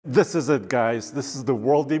This is it, guys. This is the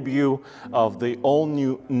world debut of the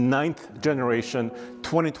all-new 9th generation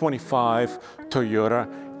 2025 Toyota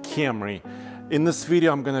Camry. In this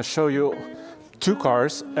video, I'm going to show you two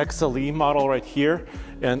cars, XLE model right here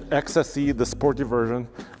and XSE, the sporty version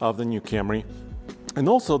of the new Camry. And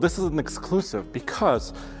also, this is an exclusive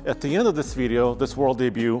because at the end of this video, this world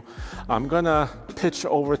debut, I'm gonna pitch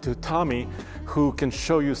over to Tommy, who can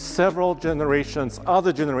show you several generations,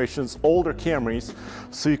 other generations, older Camrys,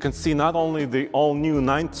 so you can see not only the all-new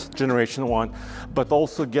 9th generation one, but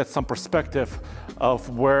also get some perspective of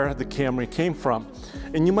where the Camry came from.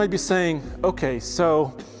 And you might be saying, okay,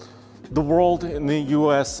 so the world in the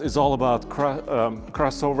US is all about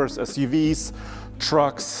crossovers, SUVs,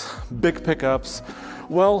 trucks, big pickups.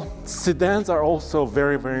 Well, sedans are also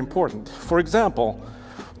very, very important. For example,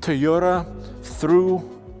 Toyota through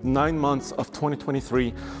 9 months of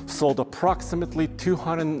 2023 sold approximately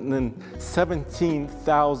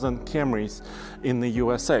 217,000 Camrys in the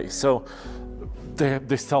USA. So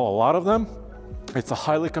they sell a lot of them. It's a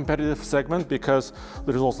highly competitive segment because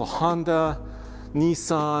there's also Honda,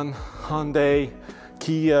 Nissan, Hyundai,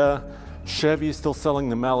 Kia, Chevy is still selling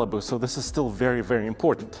the Malibu, so this is still very, very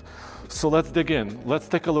important. So let's dig in. Let's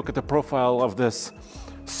take a look at the profile of this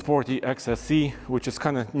sporty XSE, which is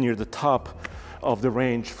kind of near the top of the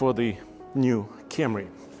range for the new Camry.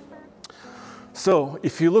 So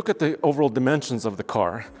if you look at the overall dimensions of the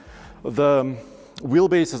car, the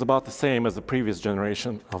wheelbase is about the same as the previous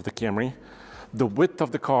generation of the Camry. The width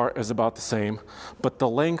of the car is about the same, but the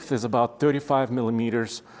length is about 35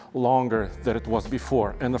 millimeters longer than it was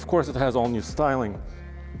before. And of course, it has all new styling.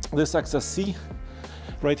 This XSC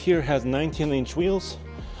right here has 19-inch wheels,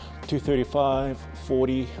 235,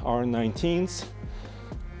 40 R19s.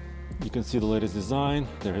 You can see the latest design.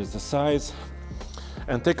 There is the size.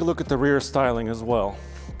 And take a look at the rear styling as well.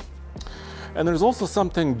 And there's also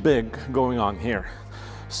something big going on here.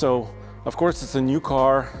 So, of course, it's a new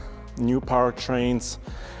car, new powertrains,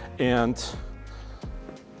 and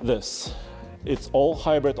this. It's all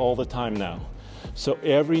hybrid all the time now. So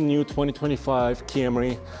every new 2025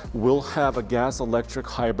 Camry will have a gas-electric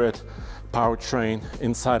hybrid powertrain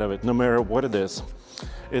inside of it, no matter what it is.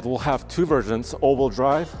 It will have two versions, all-wheel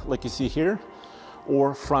drive, like you see here,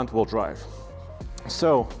 or front-wheel drive.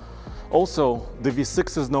 So also, the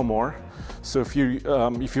V6 is no more. So if you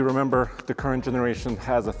remember, the current generation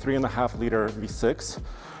has a 3.5-liter V6.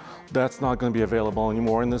 That's not going to be available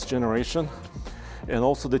anymore in this generation. And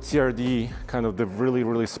also the TRD, kind of the really,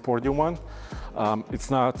 really sporty one, it's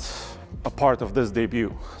not a part of this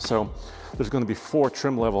debut. So there's going to be 4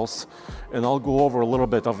 trim levels, and I'll go over a little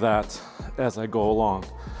bit of that as I go along.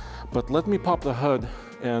 But let me pop the hood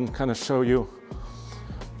and kind of show you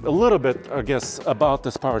a little bit, I guess, about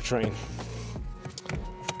this powertrain.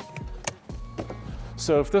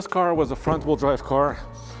 So if this car was a front-wheel drive car,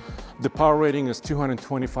 the power rating is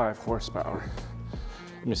 225 horsepower.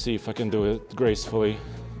 Let me see if I can do it gracefully.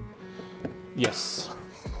 Yes.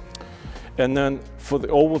 And then for the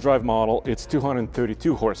all-wheel drive model, it's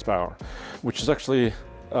 232 horsepower, which is actually,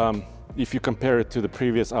 if you compare it to the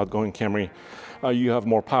previous outgoing Camry, you have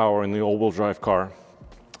more power in the all-wheel drive car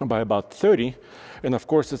by about 30. And of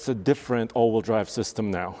course, it's a different all-wheel drive system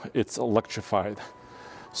now. It's electrified.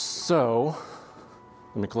 So,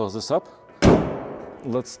 let me close this up.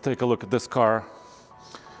 Let's take a look at this car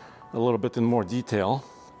a little bit in more detail.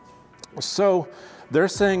 So they're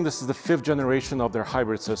saying this is the 5th generation of their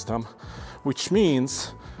hybrid system, which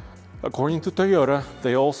means, according to Toyota,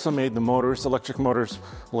 they also made the motors, electric motors,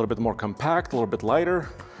 a little bit more compact, a little bit lighter.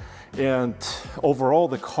 And overall,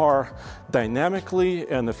 the car dynamically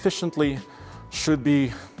and efficiently should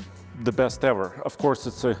be the best ever. Of course,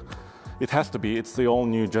 it has to be. It's the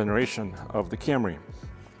all-new generation of the Camry.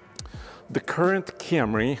 The current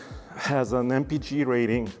Camry has an MPG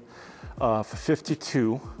rating of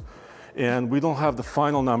 52, and we don't have the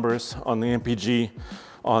final numbers on the MPG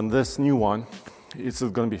on this new one. Is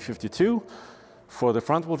it going to be 52? For the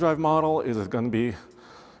front-wheel drive model, is it going to be,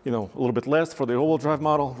 a little bit less? For the all-wheel drive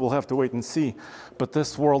model, we'll have to wait and see. But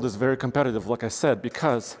this world is very competitive, like I said,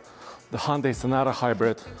 because the Hyundai Sonata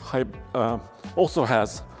Hybrid also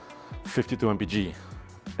has 52 MPG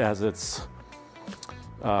as its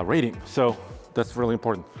rating. So that's really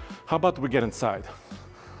important. How about we get inside?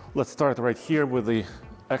 Let's start right here with the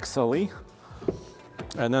XLE,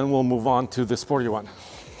 and then we'll move on to the sporty one.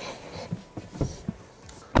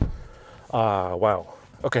 Wow.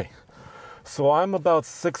 Okay. So I'm about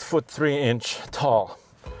 6'3" tall.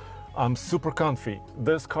 I'm super comfy.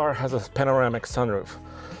 This car has a panoramic sunroof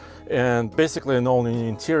and basically an all-new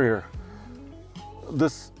interior.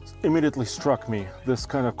 This immediately struck me, this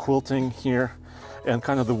kind of quilting here and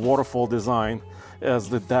kind of the waterfall design as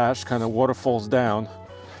the dash kind of waterfalls down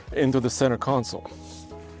into the center console.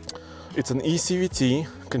 It's an eCVT,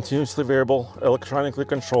 continuously variable, electronically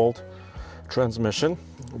controlled transmission.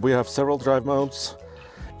 We have several drive modes: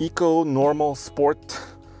 Eco, Normal, Sport,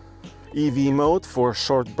 EV mode for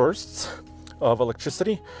short bursts of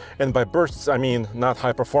electricity. And by bursts, I mean not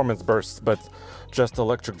high performance bursts, but just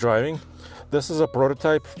electric driving. This is a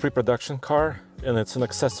prototype pre-production car, and it's an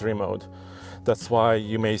accessory mode. That's why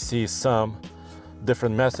you may see some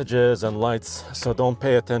different messages and lights, so don't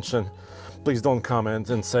pay attention. Please don't comment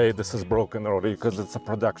and say this is broken already, because it's a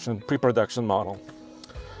pre-production model.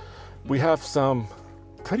 We have some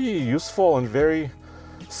pretty useful and very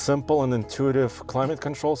simple and intuitive climate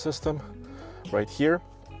control system right here.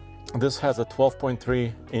 This has a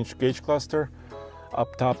 12.3 inch gauge cluster.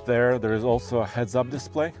 Up top there is also a heads-up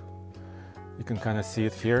display. You can kind of see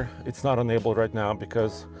it here. It's not enabled right now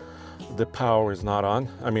because the power is not on.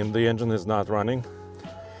 I mean, the engine is not running.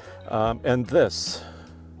 And this,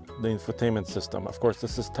 the infotainment system. Of course,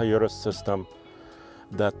 this is Toyota's system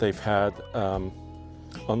that they've had on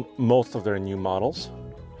most of their new models.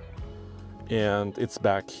 And it's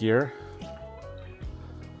back here.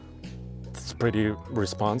 It's pretty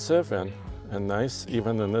responsive and nice,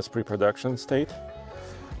 even in this pre-production state.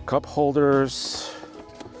 Cup holders,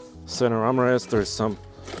 center armrest. There's some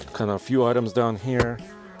kind of few items down here.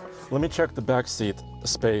 Let me check the back seat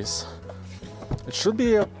space. It should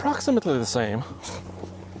be approximately the same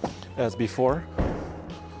as before.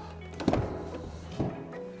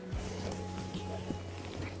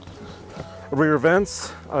 Rear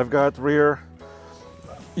vents. I've got rear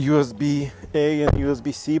USB-A and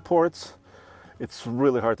USB-C ports. It's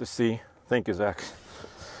really hard to see. Thank you, Zach.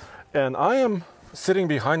 And I am sitting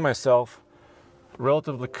behind myself,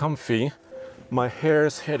 relatively comfy. My hair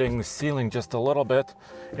is hitting the ceiling just a little bit,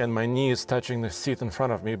 and my knee is touching the seat in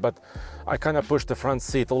front of me, but I kind of pushed the front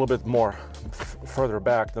seat a little bit more further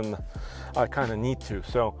back than I kind of need to.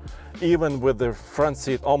 So even with the front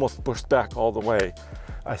seat almost pushed back all the way,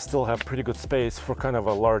 I still have pretty good space for kind of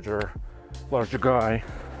a larger guy.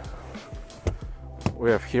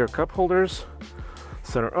 We have here cup holders,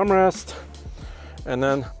 center armrest, and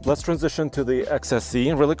then let's transition to the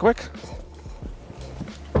XSE really quick.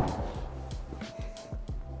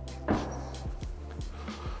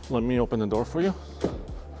 Let me open the door for you.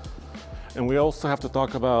 And we also have to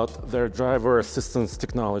talk about their driver assistance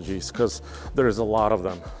technologies, because there is a lot of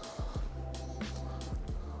them.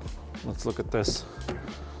 Let's look at this.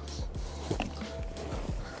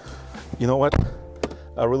 You know what?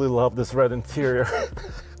 I really love this red interior.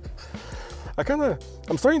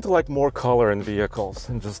 I'm starting to like more color in vehicles,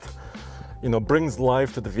 and just, you know, brings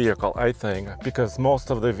life to the vehicle, I think, because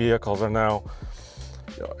most of the vehicles are now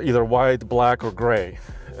either white, black, or gray.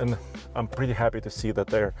 And I'm pretty happy to see that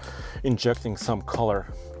they're injecting some color.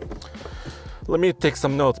 Let me take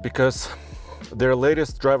some notes, because their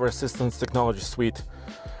latest driver assistance technology suite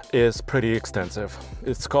is pretty extensive.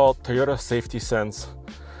 It's called Toyota Safety Sense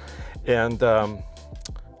and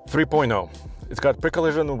 3.0. It's got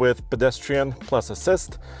pre-collision with pedestrian plus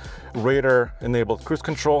assist, radar enabled cruise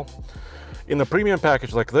control. In a premium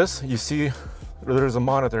package like this, you see there's a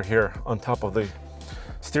monitor here on top of the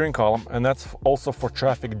steering column, and that's also for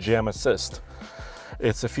traffic jam assist.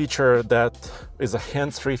 It's a feature that is a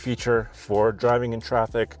hands-free feature for driving in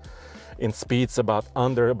traffic in speeds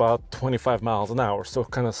under about 25 miles an hour, so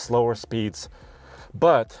kind of slower speeds.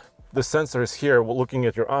 But the sensor is here looking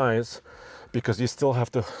at your eyes, because you still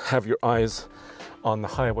have to have your eyes on the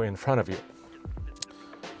highway in front of you.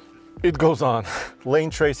 It goes on. Lane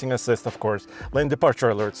tracing assist, of course. Lane departure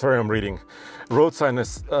alert, sorry I'm reading. Road sign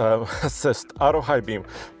assist, auto high beam,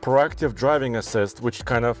 proactive driving assist, which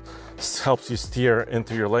kind of helps you steer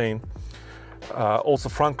into your lane. Also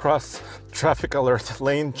front cross traffic alert,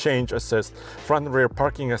 lane change assist, front and rear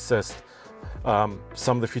parking assist.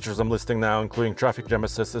 Some of the features I'm listing now, including traffic jam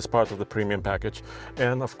assist, is part of the premium package.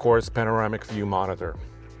 And of course, panoramic view monitor.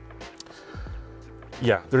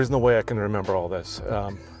 Yeah, there is no way I can remember all this.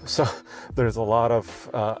 So there's a lot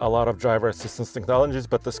of driver assistance technologies,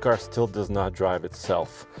 but this car still does not drive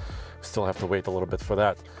itself. Still have to wait a little bit for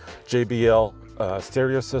that. JBL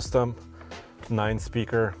stereo system,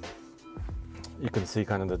 9-speaker. You can see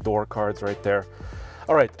kind of the door cards right there.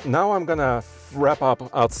 All right, now I'm gonna wrap up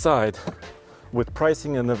outside with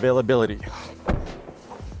pricing and availability.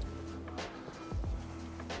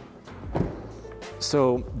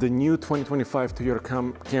 So the new 2025 Toyota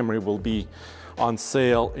Camry will be on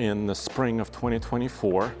sale in the spring of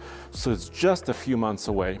 2024, so it's just a few months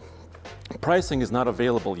away. Pricing is not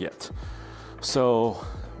available yet. So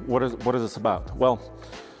what is this about? Well,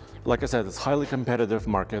 Like I said, it's a highly competitive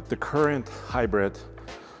market. The current hybrid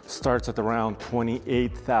starts at around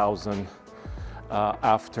 $28,000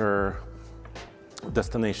 after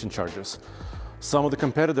destination charges. Some of the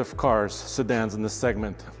competitive cars, sedans in this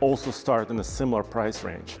segment, also start in a similar price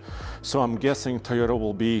range. So I'm guessing Toyota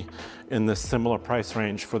will be in this similar price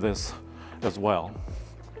range for this as well.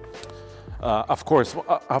 Of course,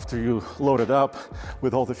 after you load it up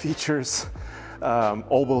with all the features,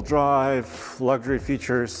 all-wheel drive, luxury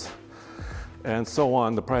features, and so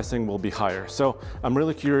on, the pricing will be higher. So I'm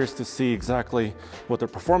really curious to see exactly what the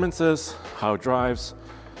performance is, how it drives,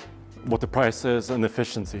 what the price is, and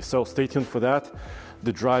efficiency. So stay tuned for that.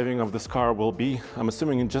 The driving of this car will be, I'm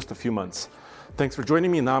assuming, in just a few months. Thanks for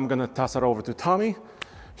joining me. Now I'm gonna toss it over to Tommy.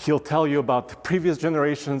 He'll tell you about the previous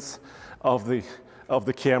generations of the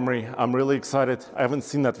Camry. I'm really excited. I haven't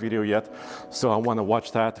seen that video yet, so I wanna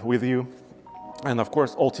watch that with you. And of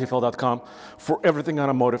course, alltfl.com for everything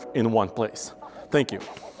automotive in one place. Thank you.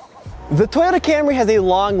 The Toyota Camry has a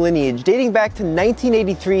long lineage dating back to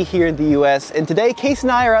 1983 here in the US, and today Case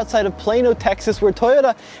and I are outside of Plano, Texas, where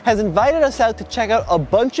Toyota has invited us out to check out a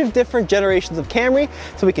bunch of different generations of Camry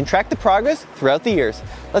so we can track the progress throughout the years.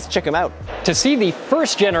 Let's check them out. To see the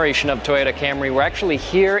first generation of Toyota Camry, we're actually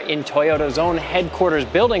here in Toyota's own headquarters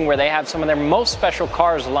building where they have some of their most special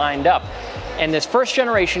cars lined up. And this first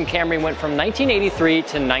generation Camry went from 1983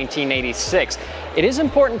 to 1986. It is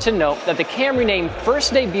important to note that the Camry name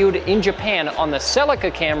first debuted in Japan on the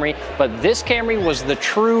Celica Camry, but this Camry was the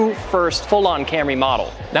true first full-on Camry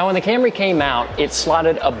model. Now when the Camry came out, it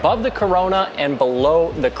slotted above the Corona and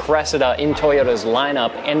below the Cressida in Toyota's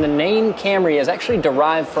lineup, and the name Camry is actually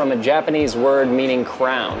derived from a Japanese word meaning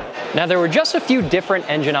crown. Now there were just a few different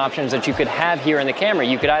engine options that you could have here in the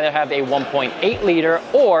Camry. You could either have a 1.8 liter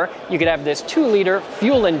or you could have this 2 liter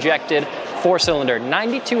fuel injected 4-cylinder,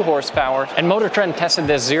 92 horsepower, and Motor Trend tested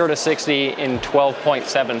this 0 to 60 in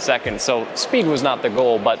 12.7 seconds. So speed was not the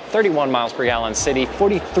goal, but 31 miles per gallon city,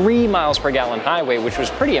 43 miles per gallon highway, which was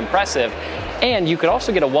pretty impressive. And you could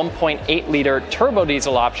also get a 1.8 liter turbo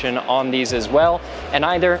diesel option on these as well, and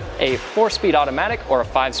either a 4-speed automatic or a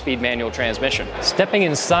 5-speed manual transmission. Stepping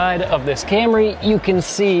inside of this Camry, you can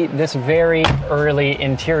see this very early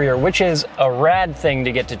interior, which is a rad thing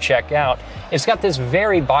to get to check out. It's got this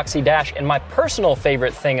very boxy dash, and my personal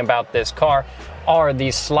favorite thing about this car are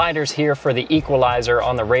these sliders here for the equalizer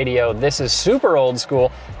on the radio. This is super old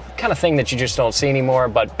school, kind of thing that you just don't see anymore,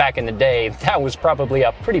 but back in the day, that was probably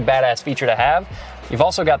a pretty badass feature to have. You've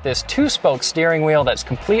also got this 2-spoke steering wheel that's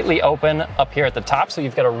completely open up here at the top, so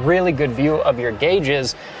you've got a really good view of your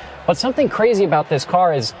gauges. But something crazy about this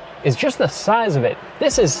car is just the size of it.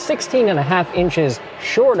 This is 16.5 inches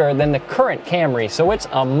shorter than the current Camry, so it's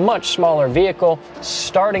a much smaller vehicle.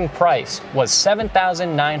 Starting price was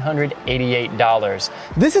 $7,988.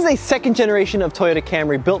 This is a second generation of Toyota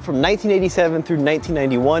Camry built from 1987 through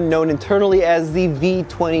 1991, known internally as the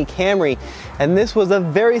V20 Camry. And this was a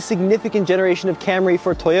very significant generation of Camry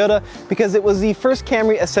for Toyota because it was the first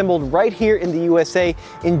Camry assembled right here in the USA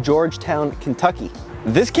in Georgetown, Kentucky.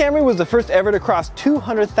 This Camry was the first ever to cross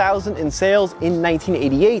 200,000 in sales in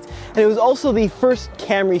 1988, and it was also the first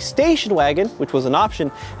Camry station wagon, which was an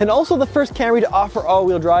option, and also the first Camry to offer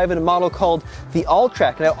all-wheel drive in a model called the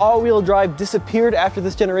All-Track. Now, all-wheel drive disappeared after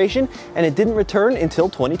this generation, and it didn't return until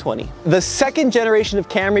 2020. The second generation of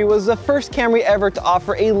Camry was the first Camry ever to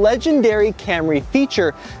offer a legendary Camry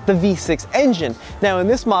feature, the V6 engine. Now, in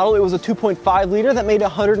this model, it was a 2.5 liter that made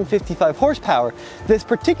 155 horsepower. This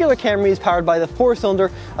particular Camry is powered by the 4-cylinder,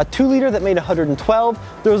 a 2 liter that made 112.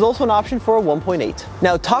 There was also an option for a 1.8.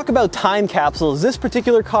 Now, talk about time capsules. This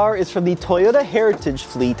particular car is from the Toyota Heritage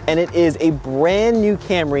fleet, and it is a brand new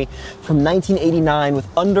Camry from 1989 with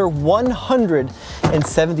under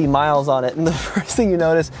 170 miles on it. And the first thing you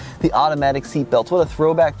notice, the automatic seat belts. What a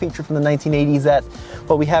throwback feature from the 1980s that,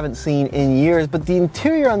 well, we haven't seen in years. But the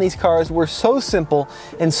interior on these cars were so simple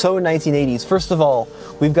and so 1980s. First of all,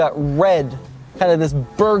 we've got red, kind of this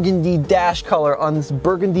burgundy dash color on this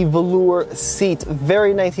burgundy velour seat.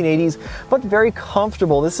 Very 1980s, but very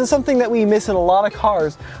comfortable. This is something that we miss in a lot of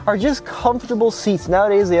cars, are just comfortable seats.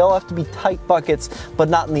 Nowadays, they all have to be tight buckets, but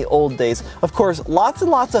not in the old days. Of course, lots and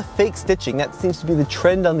lots of fake stitching. That seems to be the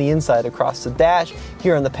trend on the inside across the dash.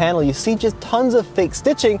 Here on the panel, you see just tons of fake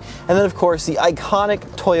stitching. And then, of course, the iconic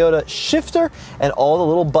Toyota shifter and all the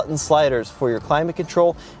little button sliders for your climate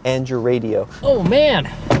control and your radio. Oh, man.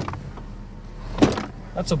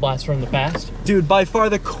 That's a blast from the past. Dude, by far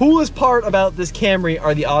the coolest part about this Camry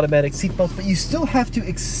are the automatic seatbelts, but you still have to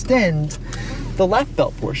extend the lap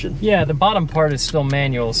belt portion. Yeah, the bottom part is still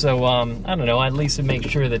manual, so I don't know, at least it makes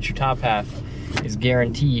sure that your top half is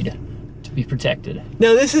guaranteed to to be protected.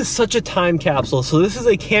 Now this is such a time capsule. So this is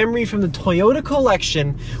a Camry from the Toyota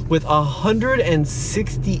collection with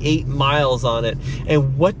 168 miles on it.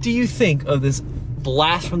 And what do you think of this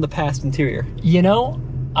blast from the past interior? You know,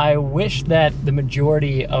 I wish that the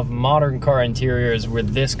majority of modern car interiors were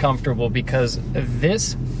this comfortable, because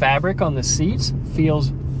this fabric on the seats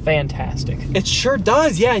feels fantastic. It sure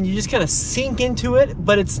does, yeah, and you just kind of sink into it,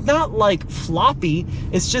 but it's not like floppy.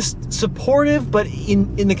 It's just supportive, but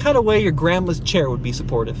in the kind of way your grandma's chair would be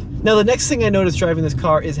supportive. Now, the next thing I noticed driving this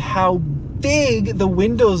car is how big the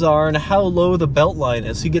windows are and how low the belt line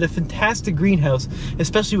is. So you get a fantastic greenhouse,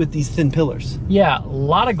 especially with these thin pillars. Yeah, a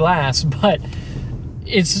lot of glass, but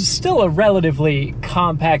it's still a relatively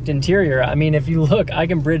compact interior. I mean, if you look, I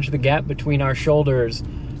can bridge the gap between our shoulders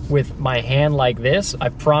with my hand like this. I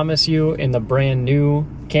promise you, in the brand new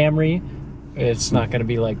Camry, it's not gonna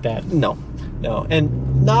be like that. No,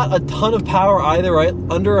 and not a ton of power either, right?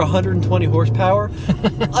 Under 120 horsepower.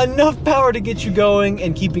 Enough power to get you going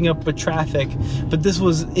and keeping up with traffic, but this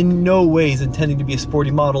was in no ways intending to be a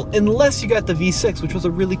sporty model, unless you got the V6, which was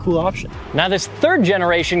a really cool option. Now, this third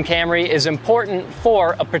generation Camry is important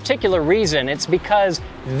for a particular reason. It's because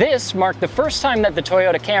this marked the first time that the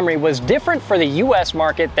Toyota Camry was different for the US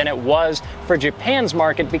market than it was for Japan's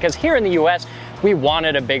market, because here in the US, we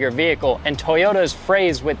wanted a bigger vehicle, and Toyota's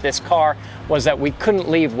phrase with this car was that we couldn't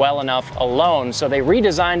leave well enough alone, so they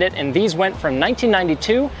redesigned it, and these went from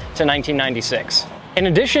 1992 to 1996. In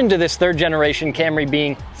addition to this third generation Camry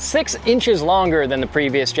being 6 inches longer than the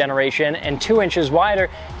previous generation and 2 inches wider,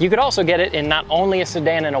 you could also get it in not only a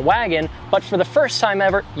sedan and a wagon, but for the first time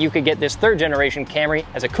ever, you could get this third generation Camry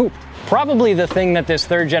as a coupe. Probably the thing that this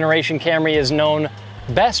third generation Camry is known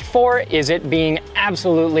best for is it being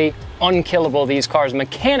absolutely unkillable. These cars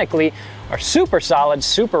mechanically are super solid,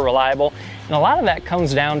 super reliable, and a lot of that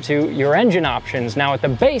comes down to your engine options. Now, at the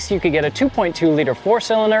base, you could get a 2.2 liter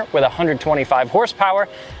 4-cylinder with 125 horsepower.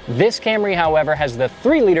 This Camry, however, has the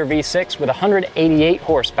 3-liter V6 with 188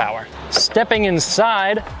 horsepower. Stepping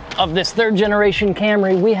inside of this third generation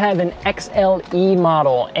Camry, we have an XLE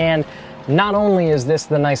model, and not only is this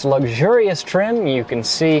the nice luxurious trim, you can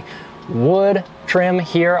see wood trim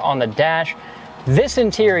here on the dash, this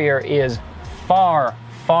interior is far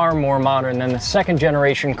more modern than the second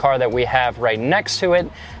generation car that we have right next to it.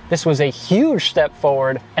 This was a huge step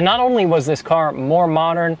forward, and not only was this car more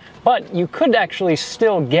modern, but you could actually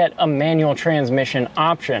still get a manual transmission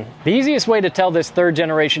option. The easiest way to tell this third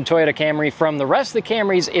generation Toyota Camry from the rest of the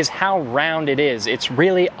Camrys is how round it is. It's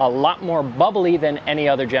really a lot more bubbly than any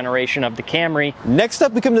other generation of the Camry. Next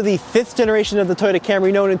up, we come to the 5th generation of the Toyota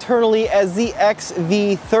Camry, known internally as the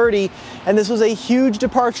XV30, and this was a huge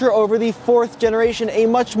departure over the 4th generation, a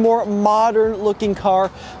much more modern looking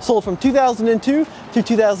car, sold from 2002 to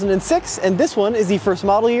 2006, and this one is the first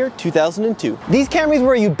model year, 2002. These Camrys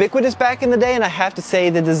were ubiquitous back in the day, and I have to say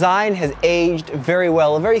the design has aged very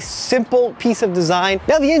well. A very simple piece of design.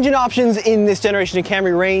 Now, the engine options in this generation of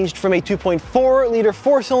Camry ranged from a 2.4 liter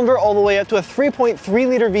 4-cylinder all the way up to a 3.3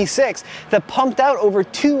 liter V6 that pumped out over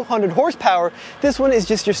 200 horsepower. This one is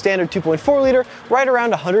just your standard 2.4 liter, right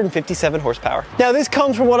around 157 horsepower. Now, this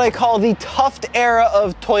comes from what I call the Tuft era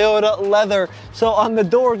of Toyota leather. So on the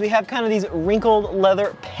doors, we have kind of these wrinkled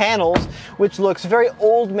leather panels, which looks very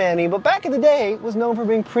old-manny, but back in the day was known for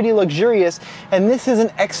being pretty luxurious. And this is an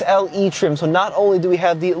XLE trim, so not only do we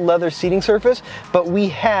have the leather seating surface, but we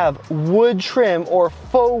have wood trim or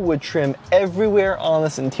faux wood trim everywhere on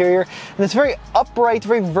this interior. And it's very upright,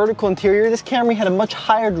 very vertical interior. This Camry had a much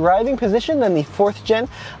higher driving position than the 4th gen,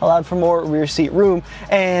 allowed for more rear seat room,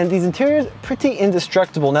 and these interiors pretty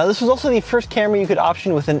indestructible. Now, this was also the first Camry you could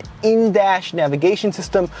option with an in-dash navigation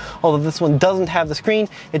system, although this one doesn't have the screen.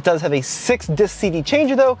 It does have a 6-disc CD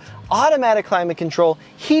changer though, automatic climate control,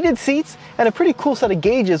 heated seats, and a pretty cool set of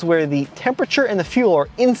gauges where the temperature and the fuel are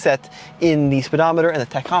inset in the speedometer and the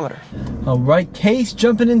tachometer. All right, Case,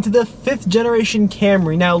 jumping into the 5th generation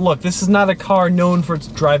Camry. Now look, this is not a car known for its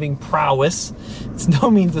driving prowess. It's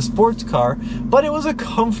no means a sports car, but it was a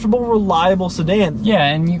comfortable, reliable sedan. Yeah,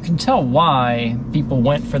 and you can tell why people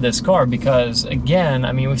went for this car, because again,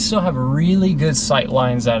 I mean, we still have really good sight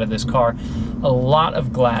lines out of this car. A lot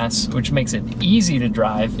of glass, which makes it easy to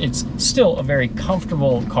drive. It's still a very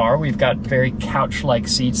comfortable car. We've got very couch-like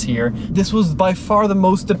seats here. This was by far the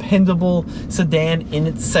most dependable sedan in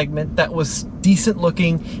its segment that was decent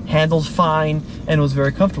looking, handled fine, and was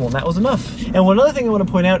very comfortable, and that was enough. And one other thing I want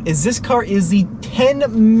to point out is this car is the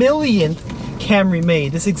 10 millionth Camry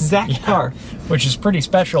made, this exact car. Which is pretty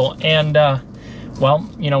special, and well,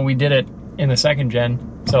 you know, we did it in the 2nd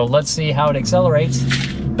gen, so let's see how it accelerates.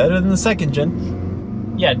 Better than the 2nd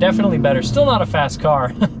gen. Yeah, definitely better. Still not a fast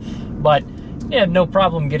car, but yeah, no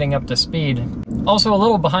problem getting up to speed. Also, a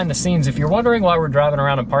little behind the scenes, if you're wondering why we're driving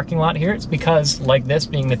around a parking lot here, it's because, like this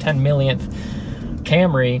being the 10 millionth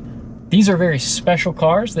Camry, these are very special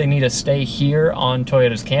cars. They need to stay here on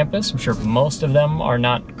Toyota's campus. I'm sure most of them are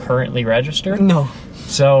not currently registered. No.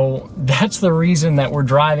 So that's the reason that we're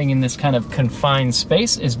driving in this kind of confined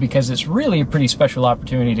space, is because it's really a pretty special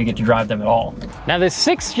opportunity to get to drive them at all. Now, this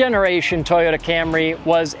 6th generation Toyota Camry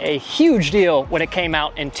was a huge deal when it came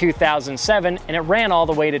out in 2007, and it ran all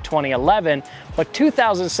the way to 2011. But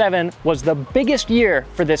 2007 was the biggest year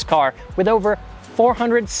for this car, with over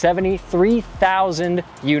 473,000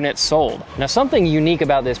 units sold. Now, something unique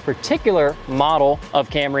about this particular model of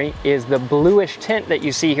Camry is the bluish tint that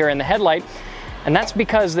you see here in the headlight. And that's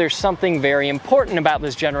because there's something very important about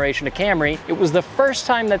this generation of Camry. It was the first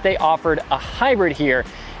time that they offered a hybrid here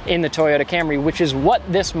in the Toyota Camry, which is what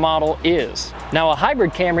this model is. Now, a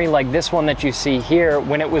hybrid Camry like this one that you see here,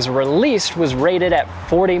 when it was released, was rated at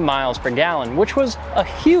 40 miles per gallon, which was a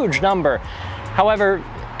huge number. However,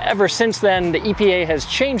 ever since then, the EPA has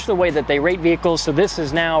changed the way that they rate vehicles, so this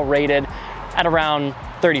is now rated at around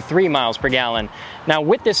 33 miles per gallon. Now,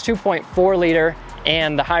 with this 2.4 liter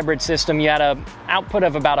and the hybrid system, you had an output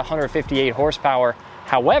of about 158 horsepower.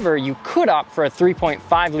 However, you could opt for a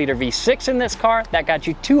 3.5 liter V6 in this car. That got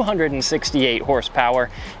you 268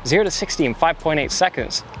 horsepower, 0 to 60 in 5.8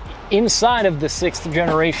 seconds. Inside of the 6th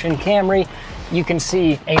generation Camry, you can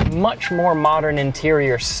see a much more modern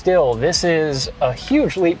interior still. This is a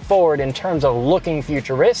huge leap forward in terms of looking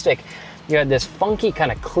futuristic. You had this funky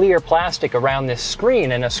kind of clear plastic around this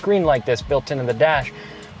screen, and a screen like this built into the dash.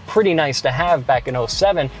 Pretty nice to have back in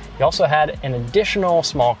 07. You also had an additional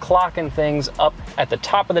small clock and things up at the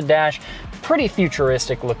top of the dash. Pretty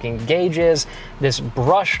futuristic looking gauges, this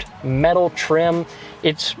brushed metal trim.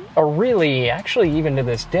 It's a really, actually even to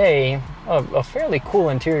this day, a fairly cool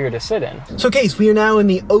interior to sit in. So Case, we are now in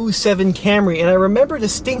the 07 Camry, and I remember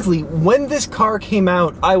distinctly when this car came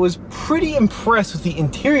out, I was pretty impressed with the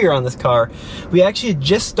interior on this car. We actually had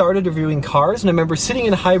just started reviewing cars, and I remember sitting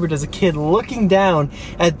in a hybrid as a kid looking down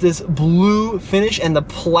at this blue finish and the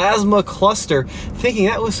plasma cluster, thinking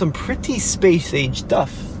that was some pretty space age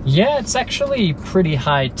stuff. Yeah, it's actually pretty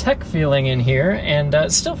high-tech feeling in here, and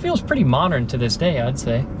it still feels pretty modern to this day, I'd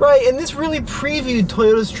say. Right, and this really previewed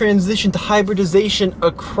Toyota's transition to hybridization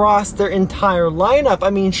across their entire lineup. I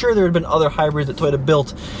mean, sure, there had been other hybrids that Toyota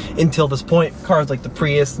built until this point, cars like the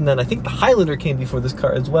Prius, and then I think the Highlander came before this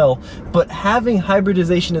car as well. But having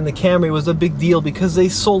hybridization in the Camry was a big deal because they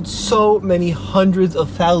sold so many hundreds of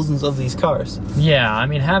thousands of these cars. Yeah, I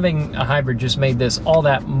mean, having a hybrid just made this all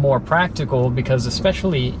that more practical, because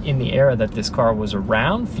especially in the era that this car was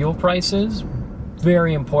around, fuel prices,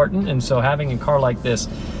 very important, and so having a car like this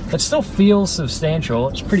that still feels substantial,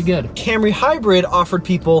 it's pretty good. Camry Hybrid offered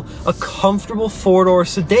people a comfortable four-door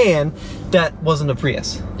sedan that wasn't a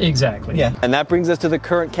Prius. Exactly. Yeah. And that brings us to the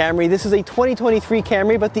current Camry. This is a 2023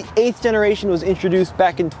 Camry, but the 8th generation was introduced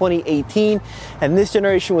back in 2018, and this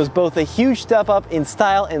generation was both a huge step up in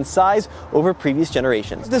style and size over previous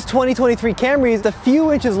generations. This 2023 Camry is a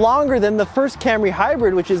few inches longer than the first Camry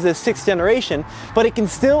Hybrid, which is the 6th generation, but it can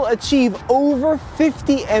still achieve over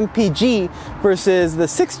 50 mpg versus the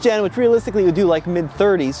 6th gen, which realistically would do like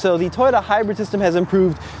mid-30s. So the Toyota hybrid system has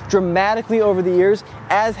improved dramatically over the years,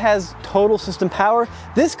 as has total system power.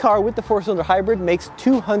 This car with the 4-cylinder hybrid makes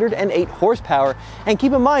 208 horsepower. And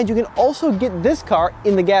keep in mind, you can also get this car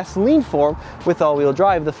in the gasoline form with all-wheel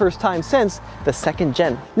drive, the first time since the 2nd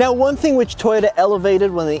gen. Now, one thing which Toyota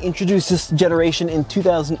elevated when they introduced this generation in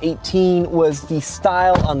 2018 was the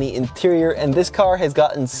style on the interior, and this car has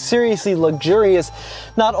gotten seriously luxurious,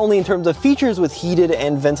 not only in terms of features with heated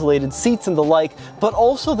and ventilated seats and the like, but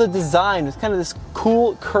also the design with kind of this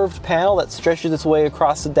cool curved panel that stretches its way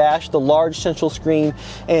across the dash, the large central screen,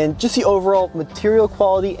 and just the overall material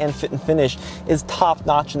quality and fit and finish is top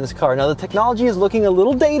notch in this car. Now, the technology is looking a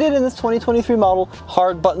little dated in this 2023 model.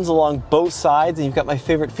 Hard buttons along both sides, and you've got my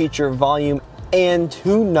favorite feature, volume and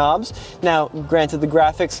 2 knobs. Now, granted, the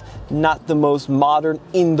graphics not the most modern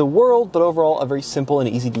in the world, but overall a very simple and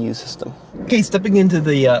easy to use system. Okay, stepping into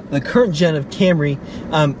the current gen of Camry,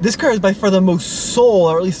 this car is by far the most soul,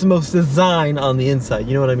 or at least the most design on the inside.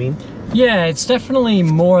 You know what I mean? Yeah, it's definitely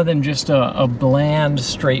more than just a bland,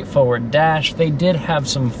 straightforward dash. They did have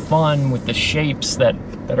some fun with the shapes that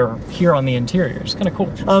are here on the interior. It's kind of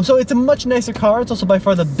cool. So it's a much nicer car. It's also by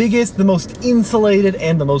far the biggest, the most insulated,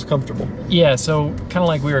 and the most comfortable. Yeah, so kind of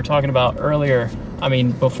like we were talking about earlier, I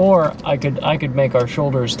mean, before I could make our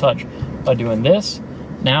shoulders touch by doing this.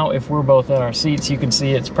 Now, if we're both in our seats, you can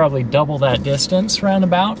see it's probably double that distance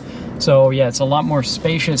roundabout. So yeah, it's a lot more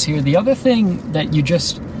spacious here. The other thing that you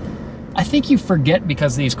just I think you forget,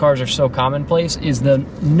 because these cars are so commonplace, is the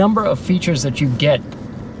number of features that you get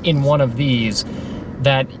in one of these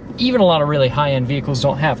that even a lot of really high-end vehicles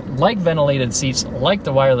don't have, like ventilated seats, like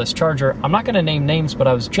the wireless charger. I'm not going to name names, but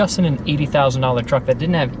I was just in an $80,000 truck that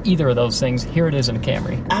didn't have either of those things. Here it is in a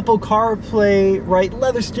Camry. Apple CarPlay, right,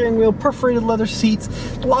 leather steering wheel, perforated leather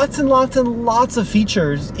seats, lots and lots and lots of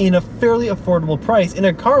features in a fairly affordable price in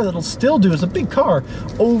a car that'll still do, as a big car,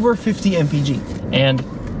 over 50 mpg.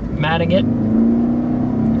 And matting it,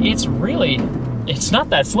 it's not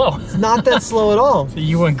that slow. It's not that slow at all. So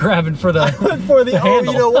you went grabbing for the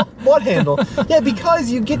handle. You know what handle? Yeah,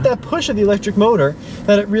 because you get that push of the electric motor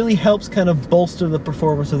that it really helps kind of bolster the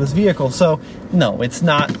performance of this vehicle. So no, it's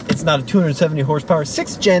not a 270 horsepower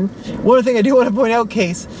 6th gen. One thing I do want to point out,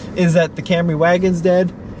 Case, is that the Camry wagon's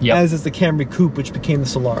dead. Yep. As is the Camry Coupe, which became the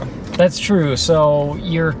Solara. That's true. So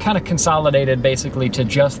you're kind of consolidated basically to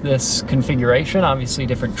just this configuration. Obviously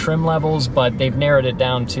different trim levels, but they've narrowed it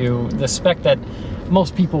down to the spec that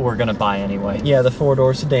most people were going to buy anyway. Yeah, the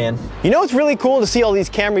 4-door sedan. You know, it's really cool to see all these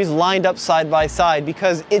Camrys lined up side by side,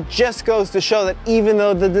 because it just goes to show that even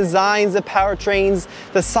though the designs, the powertrains,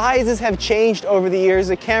 the sizes have changed over the years,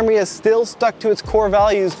 the Camry has still stuck to its core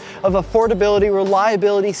values of affordability,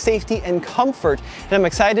 reliability, safety, and comfort. And I'm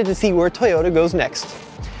excited to see where Toyota goes next.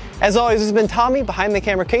 As always, this has been Tommy behind the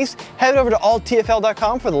camera case. Head over to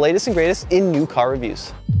alltfl.com for the latest and greatest in new car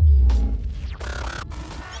reviews.